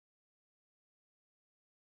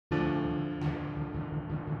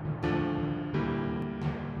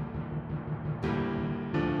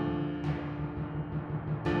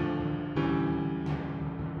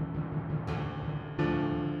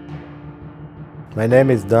My name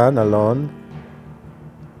is Dan Alon.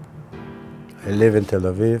 I live in Tel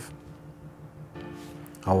Aviv.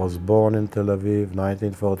 I was born in Tel Aviv,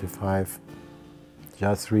 1945,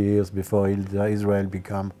 just 3 years before Israel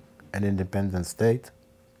became an independent state.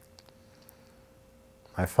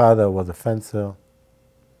 My father was a fencer.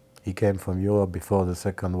 He came from Europe before the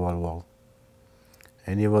Second World War.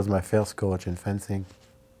 And he was my first coach in fencing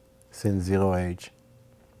since 0 age.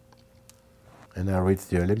 And I reached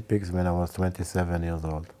the Olympics when I was 27 years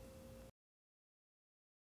old.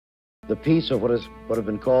 The peace of what have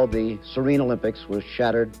been called the Serene Olympics was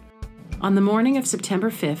shattered. On the morning of September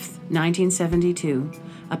 5th, 1972,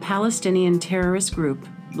 a Palestinian terrorist group,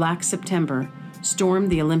 Black September, stormed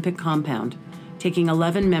the Olympic compound, taking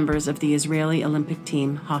 11 members of the Israeli Olympic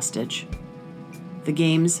team hostage. The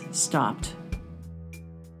Games stopped.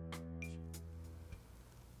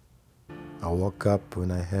 I woke up when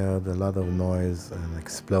I heard a lot of noise and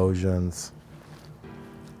explosions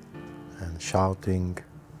and shouting.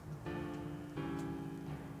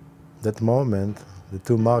 That moment, the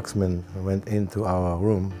two marksmen went into our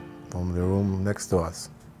room from the room next to us.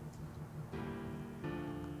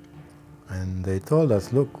 And they told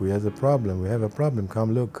us, look, we have a problem,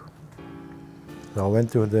 come look. So I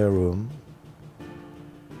went to their room,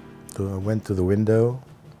 I went to the window,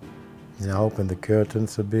 and I opened the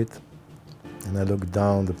curtains a bit, and I looked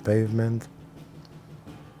down the pavement,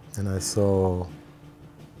 and I saw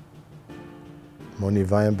Moni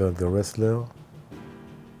Weinberg, the wrestler.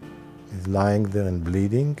 He's lying there and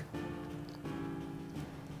bleeding.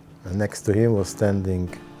 And next to him was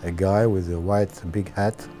standing a guy with a white big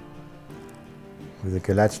hat, with a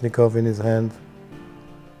Kalashnikov in his hand,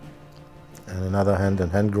 and another hand a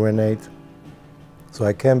hand grenade. So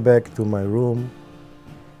I came back to my room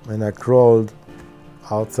and I crawled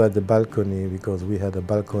outside the balcony, because we had a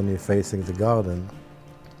balcony facing the garden,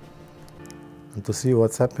 and to see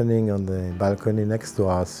what's happening on the balcony next to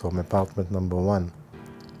us from apartment number 1.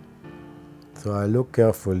 So I looked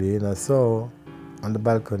carefully and I saw on the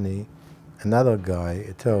balcony another guy,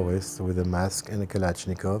 a terrorist with a mask and a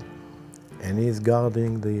Kalashnikov, and he's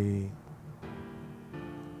guarding the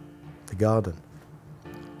garden.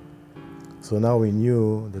 So now we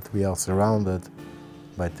knew that we are surrounded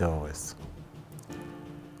by terrorists.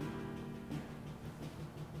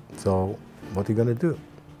 So what are you going to do?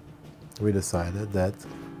 We decided that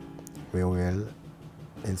we will,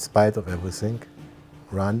 in spite of everything,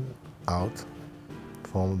 run out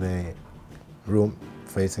from the room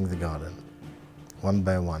facing the garden, one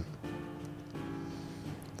by one.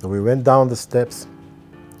 So we went down the steps,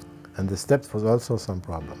 and the steps was also some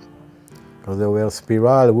problem, because there were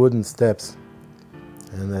spiral wooden steps,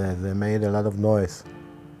 and they made a lot of noise.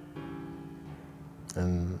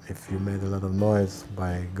 And if you made a lot of noise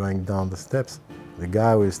by going down the steps, the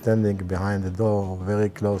guy who is standing behind the door very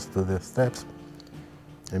close to the steps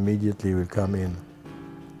immediately will come in.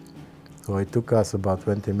 So it took us about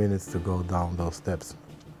 20 minutes to go down those steps,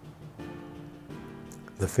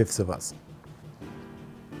 the 5th of us.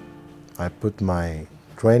 I put my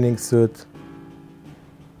training suit,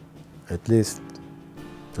 at least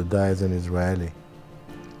to die as an Israeli.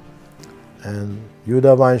 And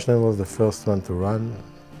Yehuda Weinstein was the first one to run.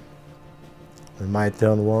 When my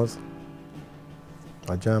turn was,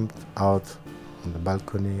 I jumped out on the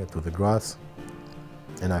balcony to the grass,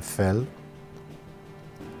 and I fell.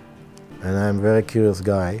 And I'm a very curious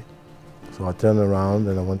guy, so I turned around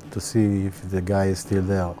and I wanted to see if the guy is still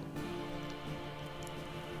there.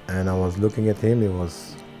 And I was looking at him, he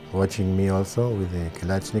was watching me also with the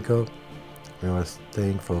Kalashnikov. We were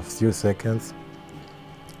staying for a few seconds,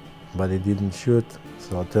 but he didn't shoot,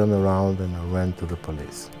 so I turned around and I ran to the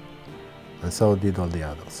police. And so did all the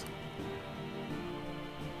others.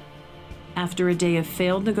 After a day of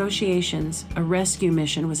failed negotiations, a rescue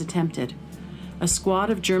mission was attempted. A squad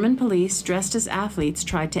of German police dressed as athletes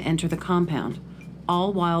tried to enter the compound,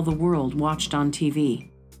 all while the world watched on TV.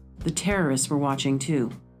 The terrorists were watching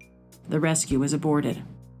too. The rescue was aborted.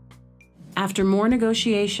 After more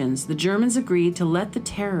negotiations, the Germans agreed to let the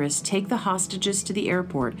terrorists take the hostages to the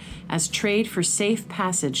airport as trade for safe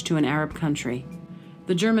passage to an Arab country.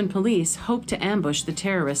 The German police hoped to ambush the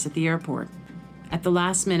terrorists at the airport. At the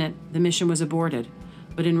last minute, the mission was aborted,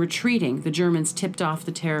 but in retreating, the Germans tipped off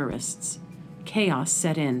the terrorists. Chaos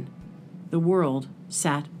set in. The world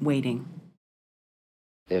sat waiting.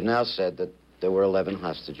 They've now said that there were 11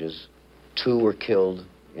 hostages. 2 were killed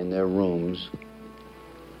in their rooms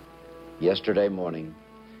yesterday morning.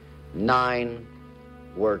 9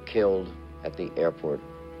 were killed at the airport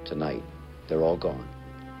tonight. They're all gone.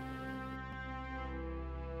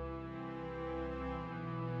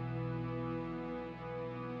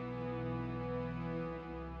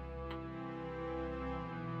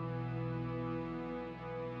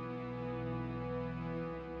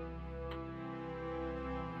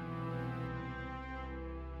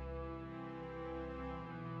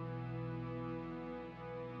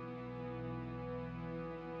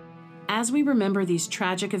 As we remember these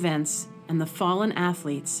tragic events and the fallen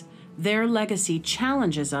athletes, their legacy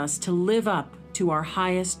challenges us to live up to our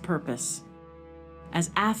highest purpose.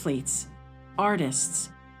 As athletes, artists,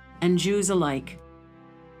 and Jews alike,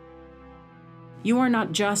 you are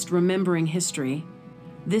not just remembering history.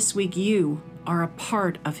 This week you are a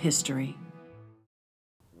part of history.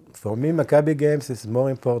 For me, Maccabi Games is more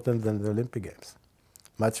important than the Olympic Games.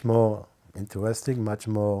 Much more interesting, much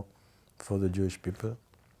more for the Jewish people.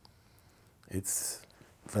 It's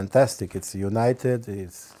fantastic. It's united.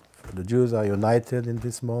 The Jews are united in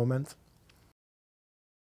this moment.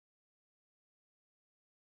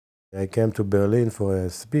 I came to Berlin for a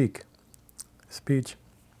speech,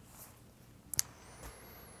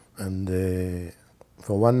 and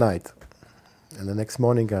for one night. And the next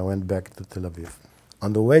morning I went back to Tel Aviv.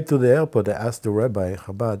 On the way to the airport, I asked the rabbi,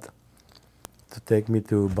 Chabad, to take me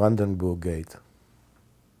to Brandenburg Gate.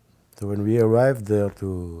 So when we arrived there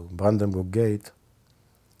to Brandenburg Gate,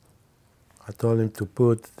 I told him to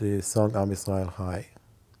put the song Am Yisrael Chai.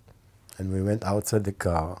 And we went outside the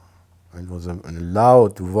car, and it was a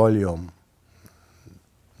loud volume,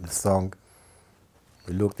 the song.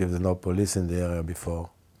 We looked if there's no police in the area before.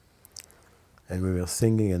 And we were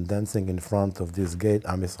singing and dancing in front of this gate,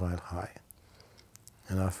 Am Yisrael Chai.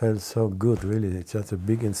 And I felt so good, really. It's just a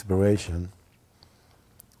big inspiration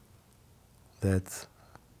that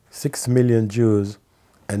 6 million Jews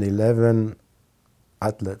and 11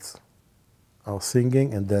 athletes are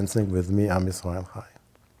singing and dancing with me, Am Yisrael Chai.